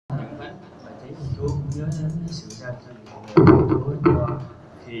Chúa cũng nhớ đến sự ra sinh của Chúa cho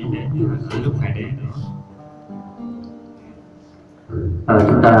khi để lúc Ngài đến nữa.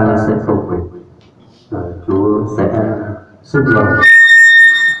 Chúng ta sẽ cầu nguyện, Chúa sẽ sức lòng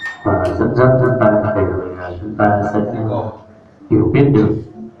và dẫn dắt chúng ta để rồi chúng ta sẽ hiểu biết được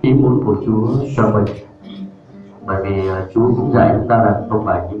ý muốn của Chúa cho mình. Bởi vì Chúa cũng dạy chúng ta rằng không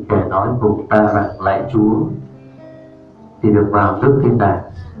phải những kẻ nói cùng ta rằng lạy Chúa thì được vào nước thiên đàng,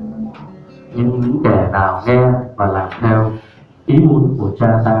 nhưng những kẻ nào nghe và làm theo ý muốn của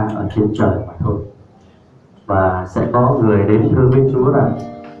Cha ta ở trên trời mà thôi. Và sẽ có người đến thưa với Chúa rằng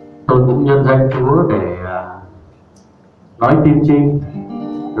tôi cũng nhân danh Chúa để nói tiên tri,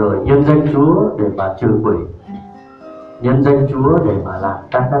 rồi nhân danh Chúa để mà trừ quỷ, nhân danh Chúa để mà làm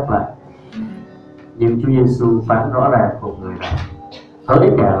các phép lạ. Nhưng Chúa Giêsu phán rõ ràng một người này: hỡi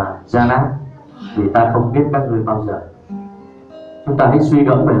kẻ làm gian ác, vì ta không biết các ngươi bao giờ. Chúng ta hãy suy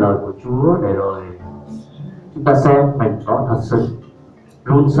gẫm về lời của Chúa để rồi chúng ta xem mình có thật sự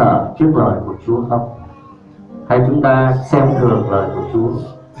run sợ trước lời của Chúa không, hay chúng ta xem thường lời của Chúa.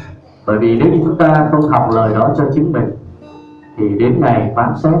 Bởi vì nếu như chúng ta không học lời đó cho chính mình thì đến ngày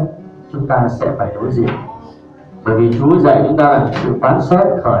phán xét chúng ta sẽ phải đối diện. Bởi vì Chúa dạy chúng ta là sự phán xét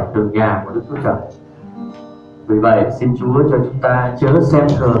khởi từ nhà của Đức Chúa Trời. Vì vậy xin Chúa cho chúng ta chớ xem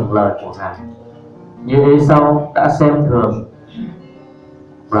thường lời của Ngài như Ê-sau đã xem thường,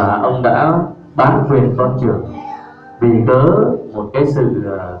 và ông đã bán quyền con trưởng vì cớ một cái sự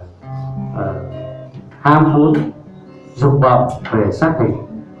ham muốn dục vọng về xác thịt,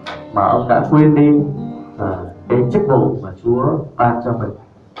 mà ông đã quên đi cái chức vụ mà Chúa ban cho mình.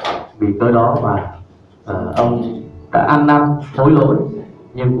 Vì cớ đó mà ông đã ăn năn hối lỗi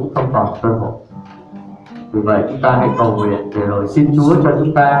nhưng cũng không còn cơ hội. Vì vậy chúng ta hãy cầu nguyện để rồi xin Chúa cho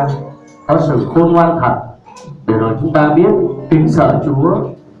chúng ta có sự khôn ngoan thật, để rồi chúng ta biết kính sợ Chúa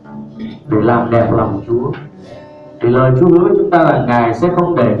để làm đẹp lòng Chúa. Thì lời Chúa hứa với chúng ta là Ngài sẽ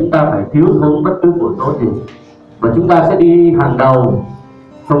không để chúng ta phải thiếu thốn bất cứ của tốt gì, và chúng ta sẽ đi hàng đầu,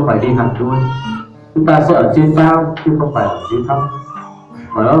 không phải đi hàng đuôi. Chúng ta sẽ ở trên cao chứ không phải ở dưới thấp.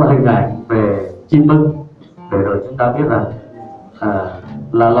 Và đó là hình ảnh về chim ưng, để rồi chúng ta biết rằng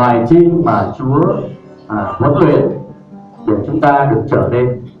là loài chim mà Chúa huấn luyện để chúng ta được trở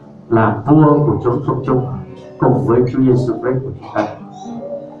nên làm vua của chốn thuộc chung cùng với Chúa Giêsu Christ của chúng ta.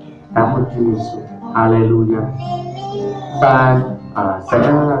 Cảm ơn Chúa Giêsu. Hallelujah. Chúng ta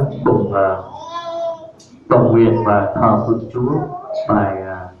sẽ cùng cầu nguyện và thờ phượng Chúa bài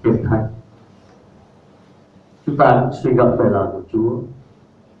Tiệc Thánh. Chúng ta suy gẫm về lời của Chúa.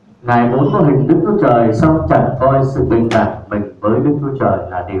 Ngài muốn có hình Đức Chúa Trời, song chẳng coi sự bình đẳng mình với Đức Chúa Trời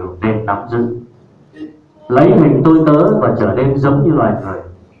là điều nên nắm giữ. Lấy hình tôi tớ và trở nên giống như loài người,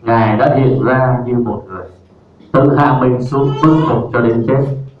 Ngài đã hiện ra như một người, tự hạ mình xuống vâng phục cho đến chết,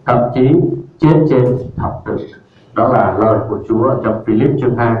 thậm chí chết trên thập tự. Đó là lời của Chúa trong Philip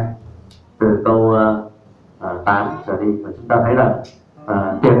chương 2 từ câu 8 trở đi. Và chúng ta thấy rằng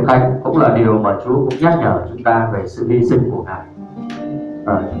Tiệc Thánh cũng là điều mà Chúa cũng nhắc nhở chúng ta về sự hy sinh của Ngài.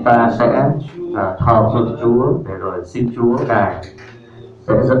 Chúng ta sẽ thờ phượng Chúa để rồi xin Chúa Ngài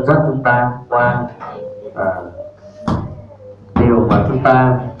sẽ dẫn dắt chúng ta qua điều mà chúng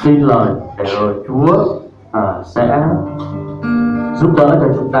ta tin lời, để rồi Chúa sẽ giúp đỡ cho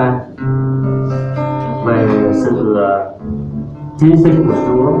chúng ta về sự hy sinh của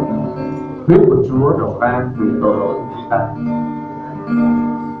Chúa, huyết của Chúa đổ ra vì tội lỗi của chúng ta.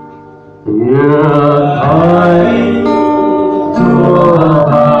 Tiệc Chúa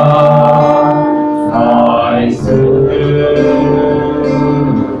hỏi sự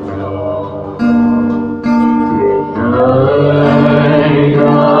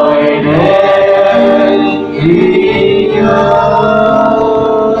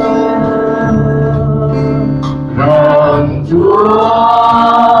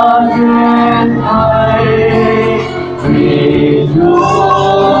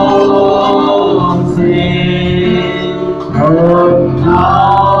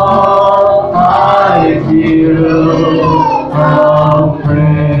Oh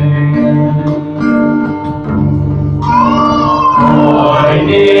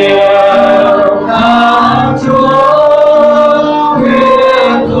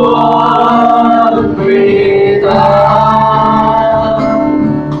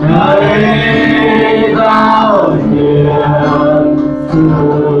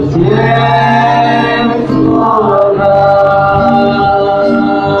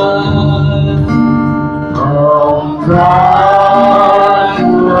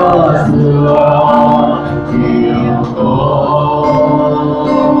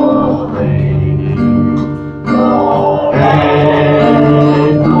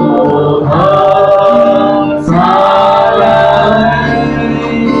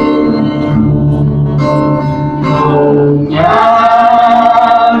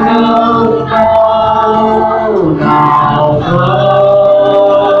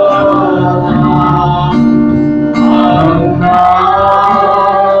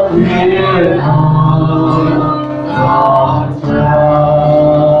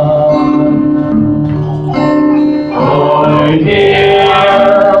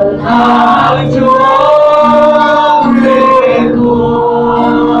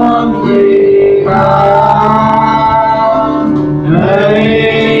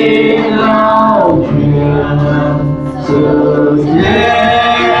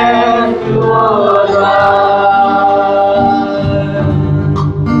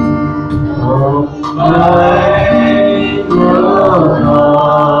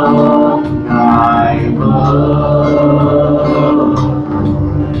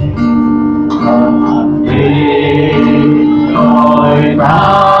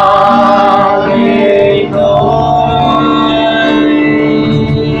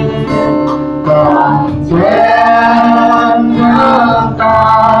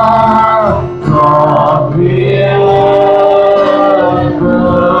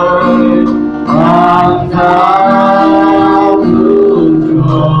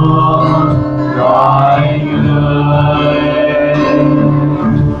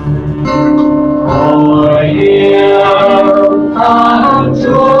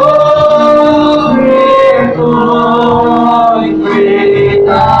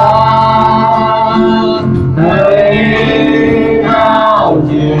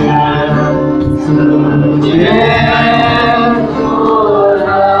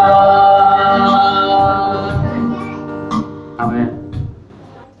Amen.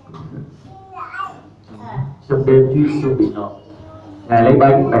 Trong đêm Chúa Giêsu bị nộp, Ngài lấy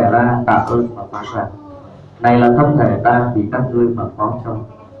bánh bẻ ra tạ ơn và phán rằng: này là thân thể ta vì các ngươi mà phó cho,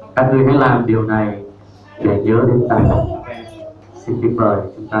 các ngươi hãy làm điều này để nhớ đến ta. Xin kính mời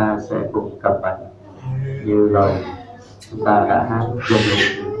chúng ta sẽ cùng cầm bánh như lời chúng ta đã hát dần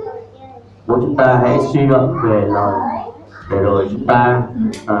dần. Mỗi chúng ta hãy suy ngẫm về lời, để rồi chúng ta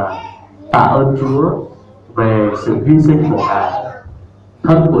tạ ơn Chúa về sự hy sinh của Ngài.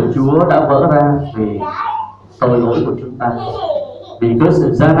 Thân của Chúa đã vỡ ra vì tội lỗi của chúng ta, vì cái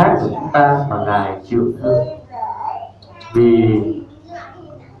sự gian ác của chúng ta mà Ngài chịu thương, vì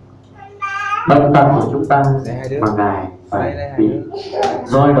bệnh tật của chúng ta mà Ngài phải bị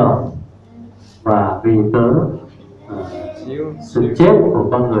roi đòn, và vì cớ sự chết của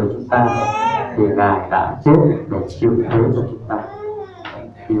con người chúng ta thì Ngài đã chết để chịu thế cho chúng ta.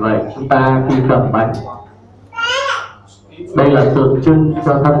 Vì vậy chúng ta khi cầm bánh, đây là tượng trưng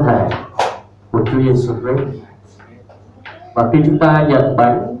cho thân thể của Chúa Giêsu Christ. Và khi chúng ta nhận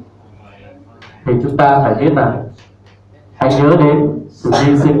bánh thì chúng ta phải biết rằng hãy nhớ đến sự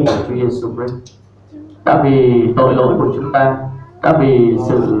hy sinh của Chúa Giêsu Christ, đã vì tội lỗi của chúng ta, đã vì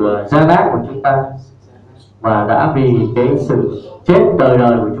sự gian ác của chúng ta, và đã vì cái sự chết đời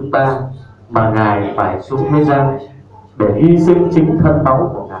đời của chúng ta mà Ngài phải xuống thế gian để hy sinh chính thân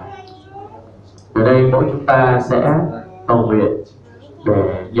máu của Ngài. Từ đây mỗi chúng ta sẽ cầu nguyện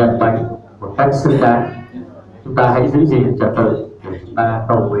để nhận bánh một cách xứng đáng. Chúng ta hãy giữ gìn trật tự để chúng ta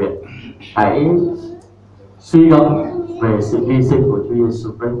cầu nguyện. Hãy suy ngẫm về sự hy sinh của Chúa Giêsu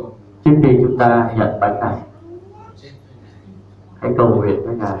Christ trước khi chúng ta nhận bánh này. Hãy cầu nguyện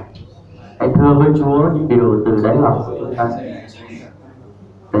với Ngài, hãy thưa với Chúa những điều từ đáy lòng của chúng ta,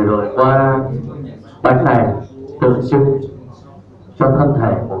 để rồi qua bánh này tượng trưng cho thân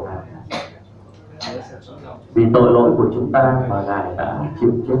thể của Ngài, vì tội lỗi của chúng ta mà Ngài đã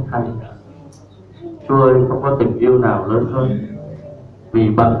chịu chết thay. Chúa ơi, không có tình yêu nào lớn hơn, vì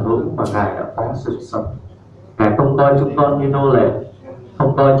bằng hữu mà Ngài đã có sự sống. Ngài không coi chúng con như nô lệ,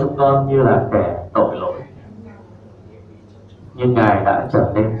 không coi chúng con như là kẻ tội lỗi, nhưng Ngài đã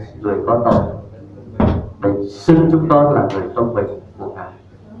trở nên người có tội để xưng chúng con là người công bình của Ngài.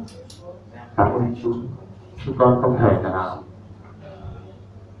 Cảm ơn Chúa. Chúng con không thể nào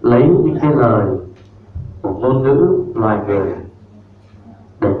lấy những cái lời của ngôn ngữ loài người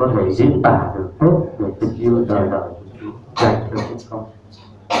để có thể diễn tả được hết về tình yêu đời đời của Chúa dành cho chúng con.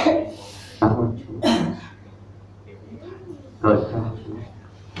 Cảm ơn Chúa. Ngợi khen Chúa.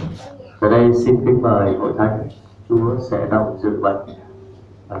 Ở đây xin kính mời hội thánh, Chúa sẽ động dự bệnh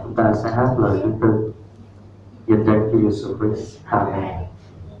và chúng ta sẽ hát lời thứ tư. Nhân danh Chúa Giêsu Christ. Amen.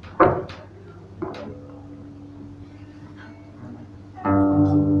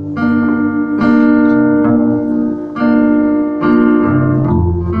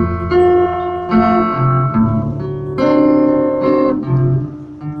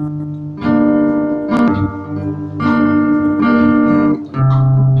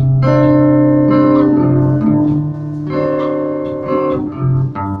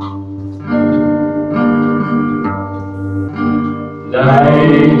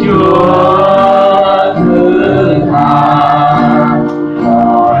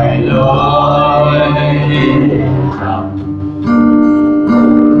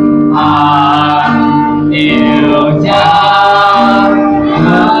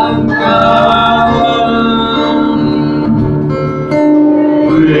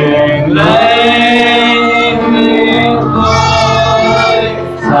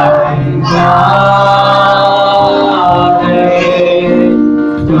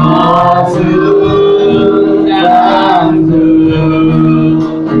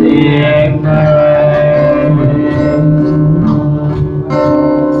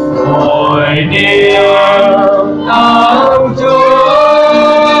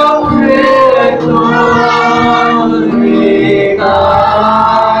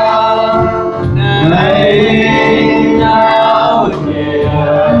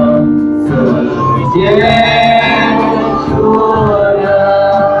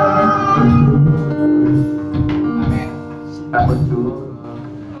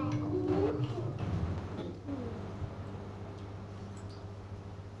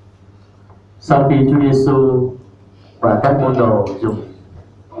 Sau khi Chúa Giêsu và các môn đồ dùng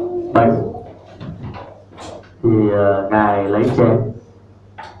bánh thì Ngài lấy chén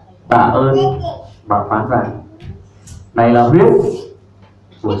tạ ơn và phán rằng: này là huyết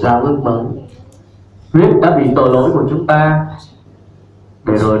của giao ước mới, huyết đã vì tội lỗi của chúng ta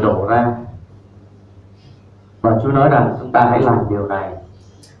để rồi đổ ra. Và Chúa nói rằng chúng ta hãy làm điều này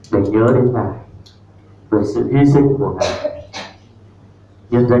để nhớ đến Ngài, về sự hy sinh của Ngài.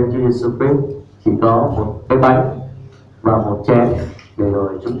 Nhân danh Chúa Giêsu Christ chỉ có một cái bánh và một chén để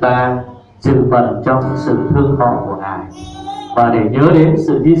rồi chúng ta dự phần trong sự thương khó của Ngài, và để nhớ đến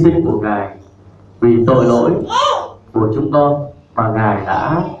sự hy sinh của Ngài vì tội lỗi của chúng con mà Ngài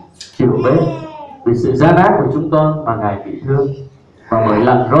đã chịu vết, vì sự gian ác của chúng con mà Ngài bị thương, và bởi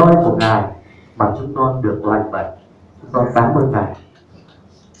lần roi của Ngài mà chúng con được lành bệnh. Chúng con cảm ơn Ngài.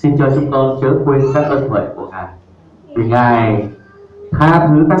 Xin cho chúng con chớ quên các ân huệ của Ngài, vì Ngài tha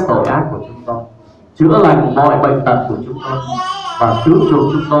thứ các tội ác của chúng con, chữa lành mọi bệnh tật của chúng con, và cứu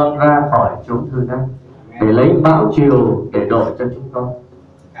chuộc chúng con ra khỏi chốn hư nát, để lấy bão chiều để đội cho chúng con,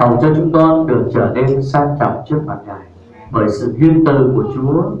 hầu cho chúng con được trở nên sang trọng trước mặt Ngài bởi sự hiên từ của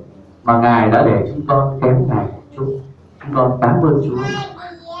Chúa mà Ngài đã để chúng con kém Ngài chút. Chúng con cảm ơn Chúa.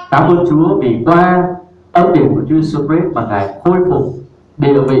 Cảm ơn Chúa vì qua ân điển của Chúa Jesus Christ mà Ngài khôi phục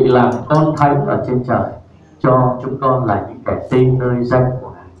địa vị làm con thánh ở trên trời cho chúng con là những kẻ tin nơi danh của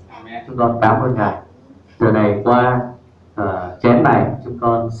Ngài. Chúng con cảm ơn Ngài. Giờ này qua chén này, chúng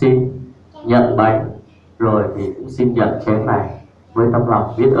con xin nhận bánh, rồi thì cũng xin nhận chén này với tấm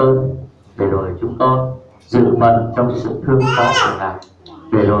lòng biết ơn, để rồi chúng con dự phần trong sự thương xót của Ngài,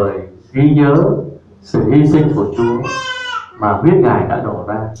 để rồi ghi nhớ sự hy sinh của Chúa mà huyết Ngài đã đổ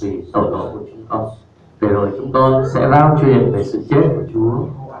ra vì tội lỗi của chúng con, để rồi chúng con sẽ rao truyền về sự chết của Chúa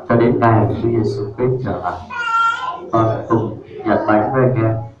cho đến ngày Chúa Giêsu Christ trở lại. Con cùng nhận bánh với anh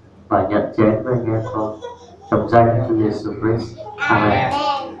em và nhận chén với anh em con, trong danh Chúa Giêsu Christ. Amen.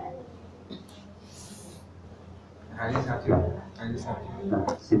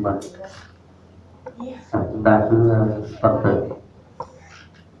 Xin mời chúng ta cứ phần tử,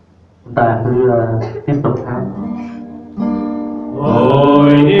 chúng ta cứ tiếp tục hát. Ôi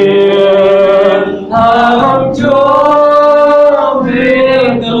hiền thắng Chúa vì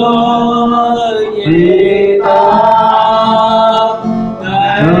tôi vì ta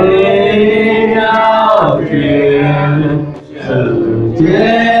thấy áo truyền sự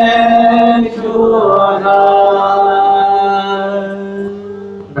chết Chúa ta.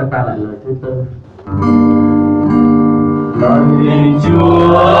 Chúng ta lại lời thứ tư. Lời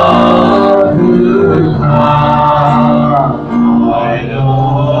Chúa thứ tha mọi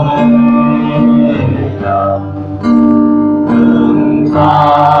lỗi lầm, đừng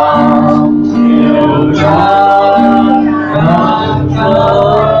tham chịu trách các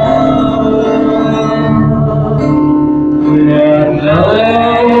cơn, nguyện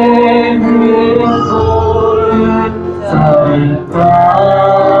lấy huyết tôi dành ta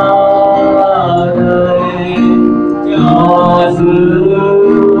đây cho giữ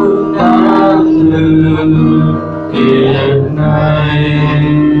các lương hiện nay.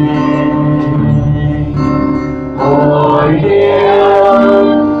 Ôi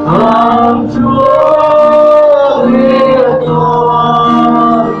hiền thắng Chúa biết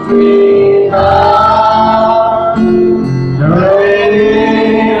tôi vì ta lấy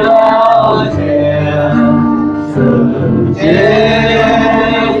áo chèn sự chết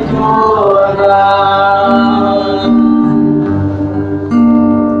Chúa ta,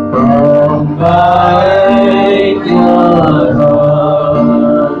 không phải nhớ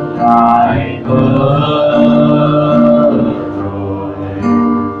hơn Ngài vỡ rồi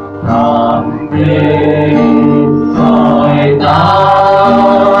làm đi tội ta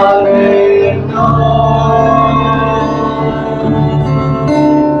nên nói,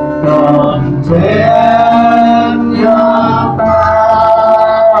 còn chết nhà ta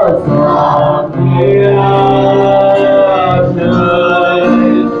giọt nghĩa đời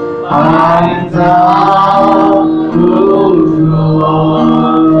anh giáo cứu chuộc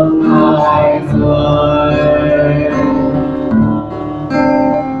Ngài người.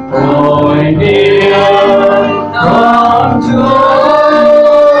 Ôi hiền thắng Chúa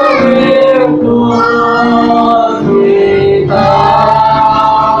biết tôi vì ta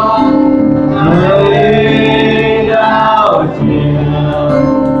lấy áo chèn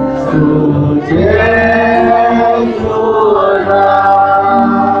sự chết Chúa ta.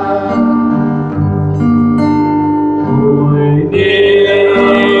 Ôi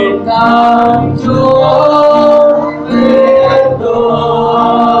hiền thắng Chúa biết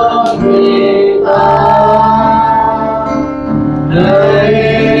tôi vì ta lấy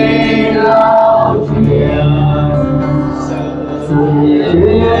áo chèn sự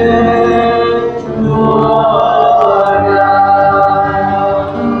chết Chúa ta.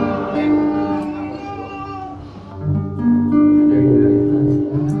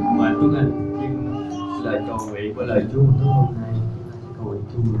 Mời Tuấn Anh xin lời cầu nguyện của lời Chúa tối hôm nay. Cầu nguyện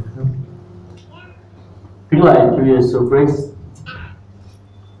Kính lạy Chúa Giêsu Christ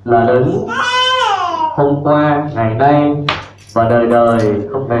là đấng hôm qua, ngày nay và đời đời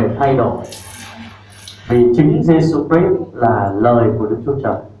không hề thay đổi. Vì chính Giêsu Christ là lời của Đức Chúa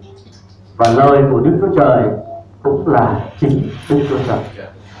Trời, và lời của Đức Chúa Trời cũng là chính Đức Chúa Trời.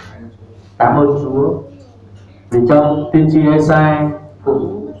 Cảm ơn Chúa vì trong tiên tri Ê-sai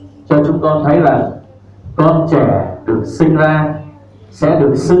cũng cho chúng con thấy rằng con trẻ được sinh ra sẽ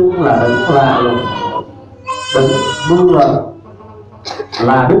được xưng là đấng lạ lùng, đấng vưu luận,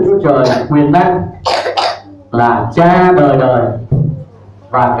 là Đức Chúa Trời quyền năng, là Cha đời đời,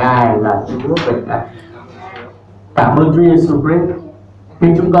 và Ngài là Chúa vĩnh hằng. Cảm ơn Chúa Giêsu Christ. Khi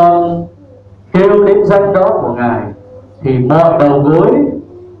chúng con kêu đến danh đó của Ngài thì mọi đầu gối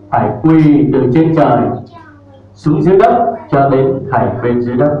phải quỳ từ trên trời xuống dưới đất cho đến thảy bên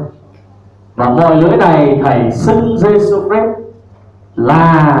dưới đất, và mọi lưỡi này thảy xưng Giêsu Christ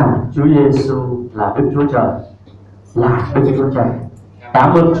là Chúa Giêsu, là Đức Chúa Trời, là Đức Chúa Trời.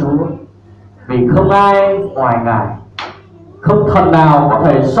 Cảm ơn Chúa vì không ai ngoài Ngài, không thần nào có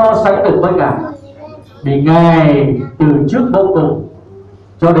thể so sánh được với Ngài, vì Ngài từ trước vô cùng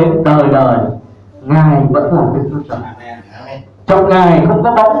cho đến đời đời Ngài vẫn là Đức Chúa Trời. Trong Ngài không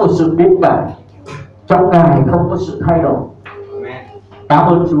có bóng một sự biến cải, trong Ngài không có sự thay đổi. Cảm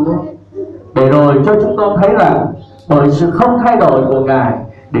ơn Chúa để rồi cho chúng con thấy rằng bởi sự không thay đổi của Ngài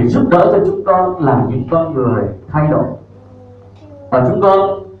để giúp đỡ cho chúng con là những con người thay đổi, và chúng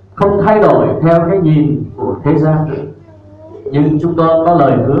con không thay đổi theo cái nhìn của thế gian nữa, nhưng chúng con có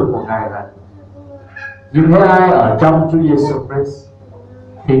lời hứa của Ngài rằng những ai ở trong Chúa Giêsu Christ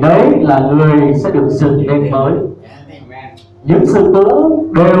thì đấy là người sẽ được dựng nên mới. Những sự cũ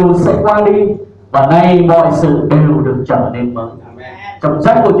đều sẽ qua đi, và nay mọi sự đều được trở nên mới. Trong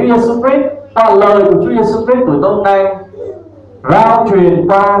danh của Chúa Giêsu Christ, qua lời của Chúa Giêsu Christ của tôi hôm nay rao truyền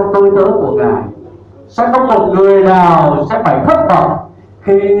qua tôi tớ của Ngài, sẽ không một người nào sẽ phải thất vọng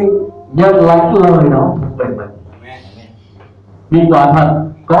khi nhận lãnh lời đó về mình. Vì quả thật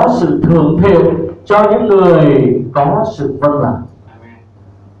có sự thưởng thiện cho những người có sự vâng lời.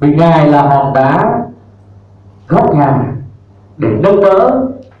 Vì Ngài là hòn đá góc nhà để nâng đỡ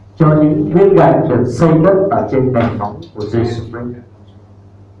cho những viên gạch được xây đất ở trên nền móng của Giêsu Christ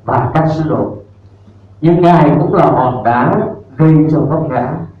và các sứ đồ. Nhưng Ngài cũng là hòn đá gây cho vấp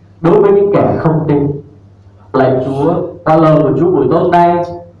ngã đối với những kẻ không tin. Lạy Chúa, qua lời của Chúa buổi tối hôm nay,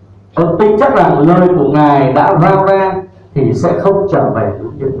 con tin chắc rằng lời của Ngài đã rao ra thì sẽ không trở về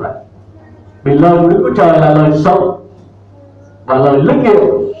đúng như vậy. Vì lời của Đức Chúa Trời là lời sống và lời linh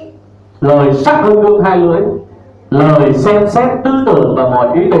nghiệm, lời sắc hơn gươm hai lưỡi, lời xem xét tư tưởng và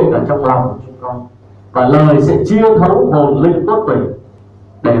mọi ý định ở trong lòng của chúng con, và lời sẽ chia thấu hồn linh cốt tủy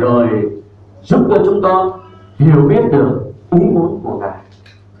để rồi giúp cho chúng con hiểu biết được ý muốn của Ngài.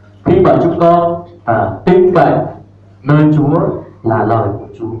 Khi mà chúng con tin cậy nơi Chúa là lời của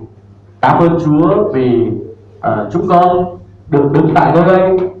Chúa. Cảm ơn Chúa vì chúng con được đứng tại nơi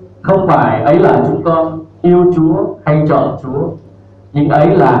đây, không phải ấy là chúng con yêu Chúa hay chọn Chúa, nhưng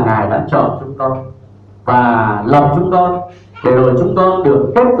ấy là Ngài đã chọn chúng con và lập chúng con để rồi chúng con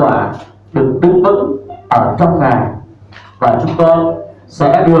được kết quả, được đứng vững ở trong Ngài, và chúng con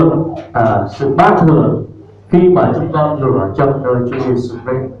sẽ được sự ban thưởng khi mà chúng con ngửa trong nơi Chúa Giêsu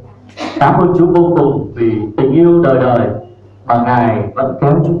Christ. Cảm ơn Chúa vô cùng vì tình yêu đời đời mà Ngài vẫn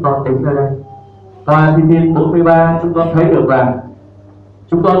kéo chúng con đến nơi đây. Qua Thi Thiên 43 chúng con thấy được rằng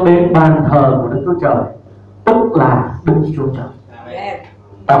chúng con đến bàn thờ của Đức Chúa Trời, tức là Đức Chúa Trời.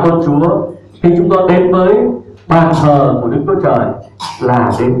 Cảm ơn Chúa khi chúng con đến với bàn thờ của Đức Chúa Trời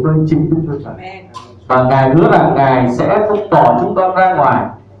là đến với chính Đức Chúa Trời, và Ngài hứa rằng Ngài sẽ không bỏ chúng con ra ngoài.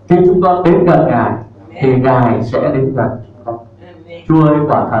 Khi chúng con đến gần Ngài thì Ngài sẽ đến gần chúng con. Chúa ơi,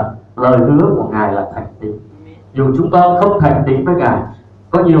 quả thật lời hứa của Ngài là thành tín. Dù chúng con không thành tín với Ngài,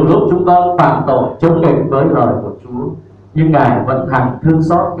 có nhiều lúc chúng con phạm tội chống nghịch với lời của Chúa, nhưng Ngài vẫn hằng thương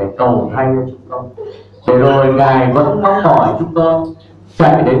xót để cầu thay cho chúng con. Để rồi Ngài vẫn mong mỏi chúng con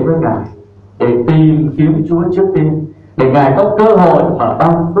chạy đến với Ngài để tìm kiếm Chúa trước tiên, để Ngài có cơ hội mà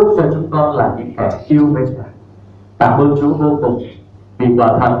ban phước cho chúng con là những kẻ yêu mến Ngài. Cảm ơn Chúa vô cùng vì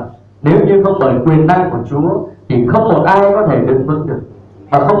quả thật nếu như không bởi quyền năng của Chúa thì không một ai có thể đứng vững được,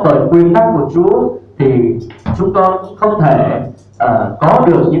 và không bởi quyền năng của Chúa thì chúng con không thể có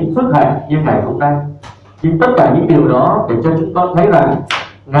được những phước hạnh như ngày hôm nay. Nhưng tất cả những điều đó để cho chúng con thấy rằng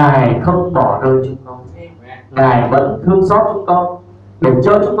Ngài không bỏ rơi chúng con, Ngài vẫn thương xót chúng con, để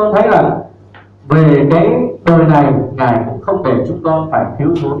cho chúng con thấy rằng về cái đời này Ngài cũng không để chúng con phải thiếu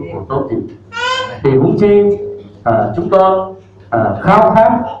thốn của tốt gì. Thì huống chi chúng con khao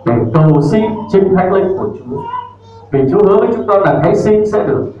khát để cầu xin chính thánh linh của Chúa Vì Chúa hứa với chúng con rằng hãy xin sẽ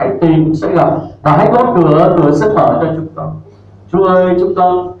được, hãy tìm sẽ gặp, và hãy gõ cửa, cửa sẽ mở cho chúng con. Chúa ơi, chúng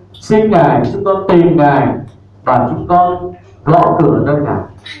con xin Ngài, chúng con tìm Ngài, và chúng con gõ cửa nơi Ngài.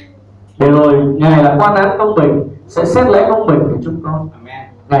 Để rồi Ngài là quan án công bình, sẽ xét lẽ công bình của chúng con.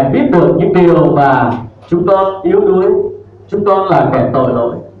 Ngài biết được những điều mà chúng con yếu đuối, chúng con là kẻ tội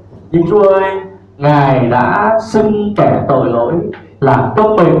lỗi. Nhưng Chúa ơi, Ngài đã xưng kẻ tội lỗi là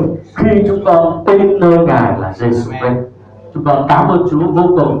công bình khi chúng con tin nơi Ngài là Giêsu Christ. Chúng con cảm ơn Chúa vô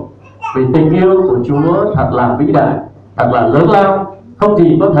cùng vì tình yêu của Chúa thật là vĩ đại, thật là lớn lao, không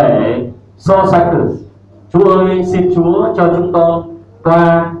gì có thể so sánh được. Chúa ơi, xin Chúa cho chúng con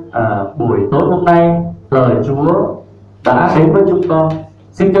qua buổi tối hôm nay, lời Chúa đã đến với chúng con.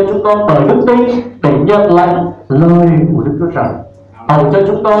 Xin cho chúng con bởi đức tin để nhận lãnh lời của Đức Chúa Trời. Hầu cho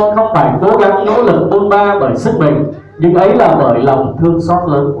chúng con không phải cố gắng nỗ lực bôn ba bởi sức mình, nhưng ấy là bởi lòng thương xót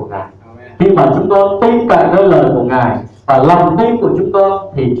lớn của Ngài. Khi mà chúng con tin cậy nơi lời của Ngài và lòng tin của chúng con,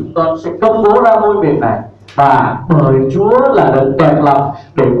 thì chúng con sẽ công bố ra ngôi việc này. Và bởi Chúa là đấng đẹp lòng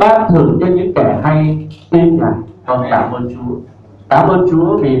để ban thưởng cho những kẻ hay tin Ngài. Con cảm ơn Chúa. Cảm ơn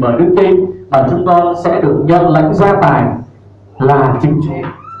Chúa vì bởi đức tin mà chúng con sẽ được nhận lãnh gia tài là chính Chúa.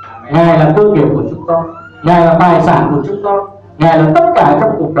 Ngài là cơ nghiệp của chúng con, Ngài là tài sản của chúng con, Ngài là tất cả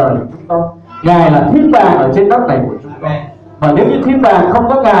trong cuộc đời của chúng con, Ngài là thiên đàng ở trên đất này của chúng con. Và nếu như thiên đàng không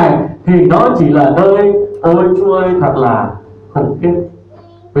có Ngài thì nó chỉ là nơi, ôi Chúa ơi, thật là khủng khiếp.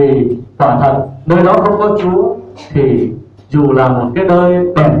 Vì quả thật nơi đó không có Chúa thì dù là một cái nơi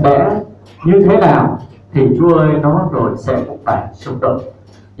đẹp đẽ như thế nào thì Chúa ơi, nó rồi sẽ cũng phải xung động.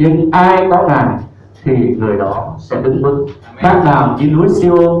 Nhưng ai có Ngài thì người đó sẽ đứng vững, khác nào như núi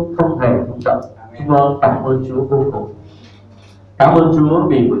Siôn không hề rung động. Chúng con cảm ơn Chúa vô cùng. Cảm ơn Chúa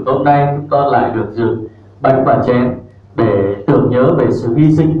vì buổi tối nay chúng con lại được dự bánh và chén để tưởng nhớ về sự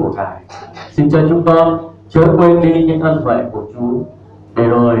hy sinh của Ngài. Xin cho chúng con chớ quên đi những ân huệ của Chúa, để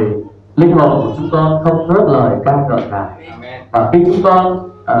rồi linh hồn của chúng con không ngớt lời ca ngợi Ngài. Và khi chúng con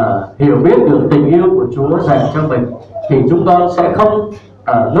hiểu biết được tình yêu của Chúa dành cho mình thì chúng con sẽ không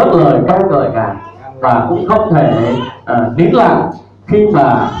ngớt lời ca ngợi Ngài, và cũng không thể nín lặng khi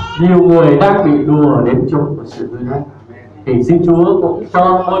mà nhiều người đang bị đùa đến chốn của sự hư nát. Thì xin Chúa cũng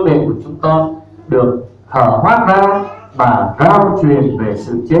cho môi miệng của chúng con được hở hoác ra và rao truyền về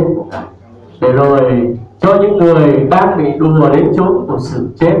sự chết của Ngài, để rồi cho những người đang bị đùa đến chốn của sự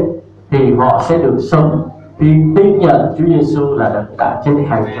chết thì họ sẽ được sống khi tin nhận Chúa Giêsu là đấng đã chết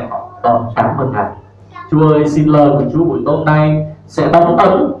thay cho họ. Con cảm ơn Ngài. Chúa ơi, xin lời của Chúa buổi tối nay sẽ đóng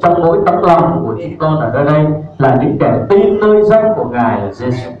ấn trong mỗi tấm lòng của chúng con ở nơi đây là những kẻ tin nơi danh của Ngài là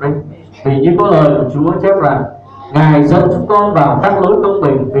Giêsu Christ. Vì như có lời của Chúa chép rằng Ngài dẫn chúng con vào các lối công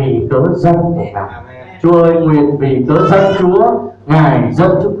bình vì cớ danh của Ngài. Chúa ơi, nguyện vì cớ danh Chúa, Ngài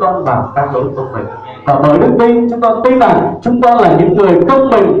dẫn chúng con vào các lối công bình. Và bởi đức tin chúng con tin rằng chúng con là những người công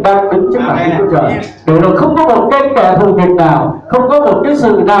bình đang đứng trước mặt Đức Chúa Trời, để rồi không có một cái kẻ thù nghịch nào, không có một cái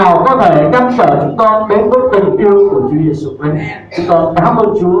sự nào có thể ngăn trở chúng con đến với tình yêu của Chúa Giêsu Christ. Chúng con cảm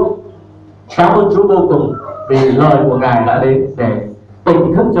ơn Chúa, cảm ơn Chúa vô cùng vì lời của Ngài đã đến để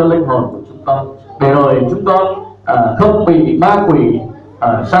tỉnh thức cho linh hồn của chúng con, để rồi chúng con không bị ma quỷ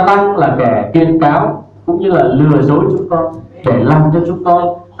Sa-tan là kẻ kiên cáo cũng như là lừa dối chúng con, để làm cho chúng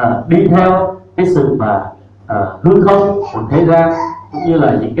con đi theo cái sự mà hư không của thế gian, cũng như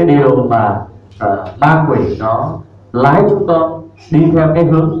là những cái điều mà ma quỷ nó lái chúng con đi theo cái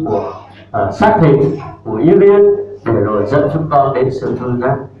hướng của xác thịt, của ý riêng, để rồi dẫn chúng con đến sự hư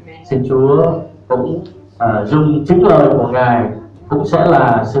nát. Xin Chúa cũng dùng chính lời của Ngài cũng sẽ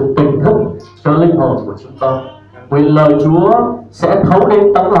là sự tỉnh thức cho linh hồn của chúng con. Nguyện lời Chúa sẽ thấu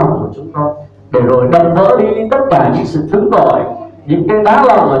đến tấm lòng của chúng con, để rồi đập vỡ đi tất cả những sự cứng cỏi, những cái đá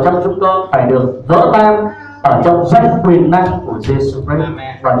lòng ở trong chúng con phải được vỡ tan ở trong danh quyền năng của Giêsu Christ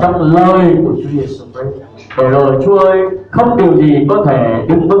và trong lời của Chúa Giêsu Christ. Để rồi Chúa ơi, không điều gì có thể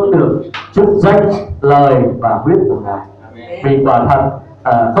đứng vững được trước danh, lời và huyết của Ngài. Vì quả thật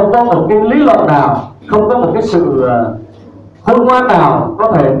không có một cái lý luận nào, không có một cái sự khôn ngoan nào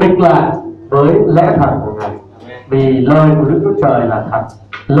có thể địch lại với lẽ thật của Ngài. Vì lời của Đức Chúa Trời là thật,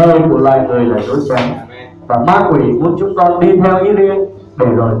 lời của loài người là dối trá, và ma quỷ muốn chúng con đi theo ý riêng để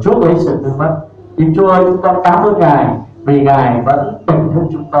rồi chuốc lấy sự hư mất. Nhưng Chúa ơi, chúng con cảm ơn Ngài vì Ngài vẫn tỉnh thức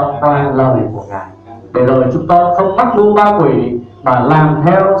chúng con qua lời của Ngài, để rồi chúng con không mắc mưu ma quỷ mà làm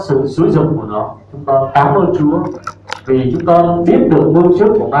theo sự xúi giục của nó. Chúng con cảm ơn Chúa vì chúng con biết được mưu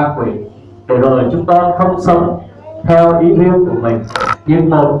trước của ma quỷ, để rồi chúng con không sống theo ý riêng của mình, nhưng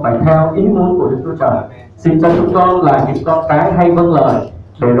một phải theo ý muốn của Đức Chúa Trời. Xin cho chúng con là những con cái hay vâng lời,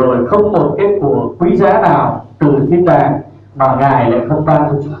 để rồi không một cái của quý giá nào từ thiên đàng mà Ngài lại không ban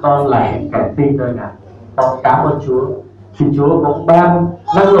cho chúng con là những kẻ tin nơi Ngài. con cảm ơn Chúa. Xin Chúa cũng ban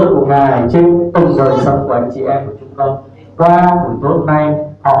năng lượng của Ngài trên từng đời sống của anh chị em của chúng con. Qua buổi tối hôm nay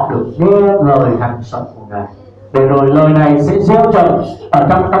họ được nghe lời hàng sống của Ngài, để rồi lời này sẽ gieo trồng ở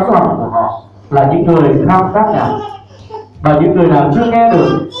trong tấm lòng của họ là những người khao khát Ngài. Và những người nào chưa nghe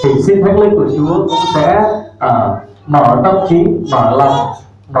được thì xin Thánh Linh của Chúa cũng sẽ mở tâm trí, mở lòng,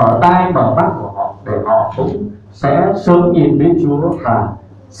 mở tai, mở mắt của họ, để họ cũng sẽ sớm nhìn đến Chúa và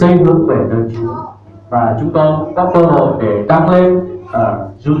xây hướng về nơi Chúa. Và chúng con cũng có cơ hội để đăng lên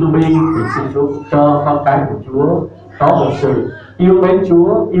YouTube, thì xin Chúa cũng cho con cái của Chúa có một sự yêu mến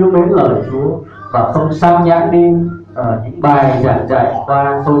Chúa, yêu mến lời Chúa, và không sao nhãng đi những bài giảng dạy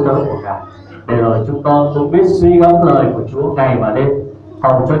qua tôi tớ của Ngài, để rồi chúng con cũng biết suy gẫm lời của Chúa ngày và đêm,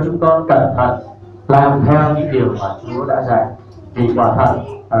 hầu cho chúng con cẩn thận làm theo những điều mà Chúa đã dạy. Vì quả thật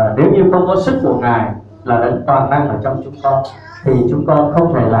nếu như không có sức của Ngài là đấng toàn năng ở trong chúng con, thì chúng con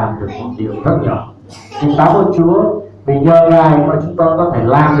không thể làm được một điều rất nhỏ. Nhưng cảm ơn Chúa vì nhờ Ngài mà chúng con có thể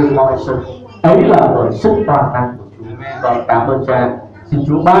làm được mọi sự, ấy là bởi sức toàn năng của Chúa. Con cảm ơn Cha. Xin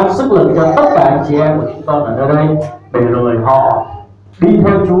Chúa ban sức lực cho tất cả anh chị em của chúng con ở nơi đây, để rồi họ đi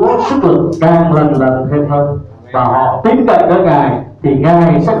theo Chúa sức lực càng lần thêm hơn, và họ tín cậy với Ngài, thì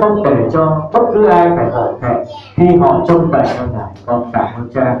Ngài sẽ không để cho bất cứ ai phải hổ thẹn khi họ trông cậy vào Ngài. Con cảm ơn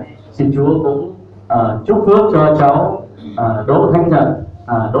Cha. Xin Chúa cũng chúc phước cho cháu Đỗ Thanh Nhật,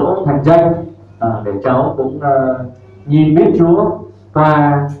 Đỗ Thành Danh, để cháu cũng nhìn biết Chúa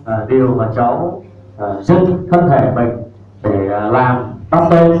qua điều mà cháu dâng thân thể mình để làm đắp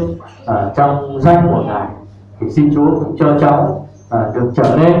tên trong danh của Ngài. Thì xin Chúa cũng cho cháu được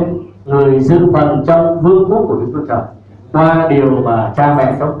trở nên người dự phần trong vương quốc của Đức Chúa Trời qua điều mà cha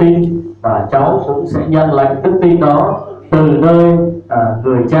mẹ cháu tin, và cháu cũng sẽ nhận lãnh đức tin đó từ nơi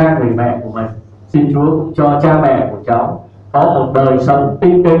người cha người mẹ của mình. Xin Chúa cũng cho cha mẹ của cháu có một đời sống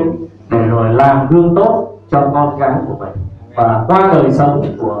tin kính, để rồi làm gương tốt cho con cái của mình, và qua đời sống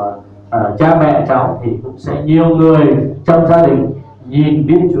của cha mẹ cháu thì cũng sẽ nhiều người trong gia đình nhìn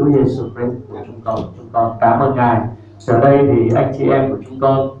biết Chúa Giêsu Christ của chúng con. Chúng con cảm ơn Ngài. Giờ đây thì anh chị em của chúng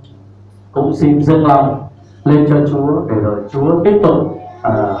con cũng xin dâng lòng lên cho Chúa, để rồi Chúa tiếp tục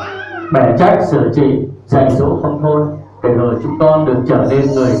bẻ trách, sửa trị, dạy dỗ không thôi, để rồi chúng con được trở nên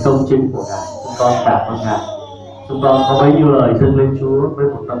người công chính của Ngài. Chúng con cảm ơn Ngài. Chúng con có bấy nhiêu lời dâng lên Chúa với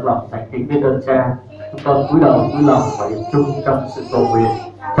một tấm lòng thành kính biết ơn Cha. Chúng con cúi đầu cúi lòng và hiệp chung trong sự cầu nguyện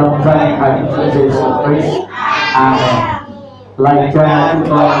trong danh Thánh Chúa Giêsu Christ. Amen. Lạy Cha chúng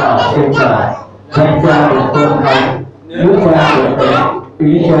con ở trên trời, danh Cha được tôn thánh, nước Cha được thánh,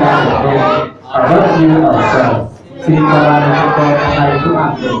 ý Cha được nên, ở đất như ở trời. Xin cho ban cho con hôm nay bữa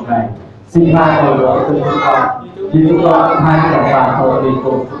ăn thường ngày. Xin tha tội lỗi cho chúng con, như chúng con tha kẻ phạm tội vì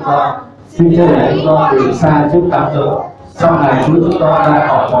cùng chúng con. Xin cho để chúng con bị xa trước cám dỗ, sau này Chúa chúng con ra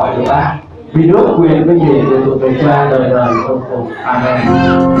khỏi mọi điều ác. Vì nước quyền với gì đều thuộc về Cha đời đời không cùng. Amen.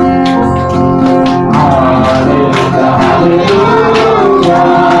 Hallelujah, hallelujah,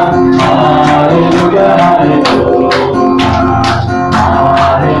 hallelujah, hallelujah,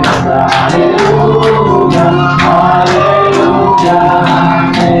 hallelujah, hallelujah,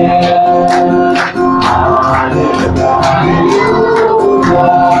 amen. Hallelujah,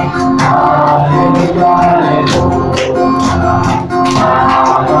 hallelujah,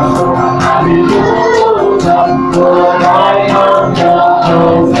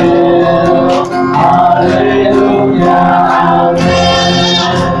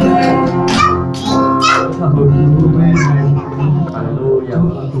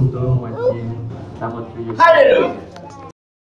 Hallelujah.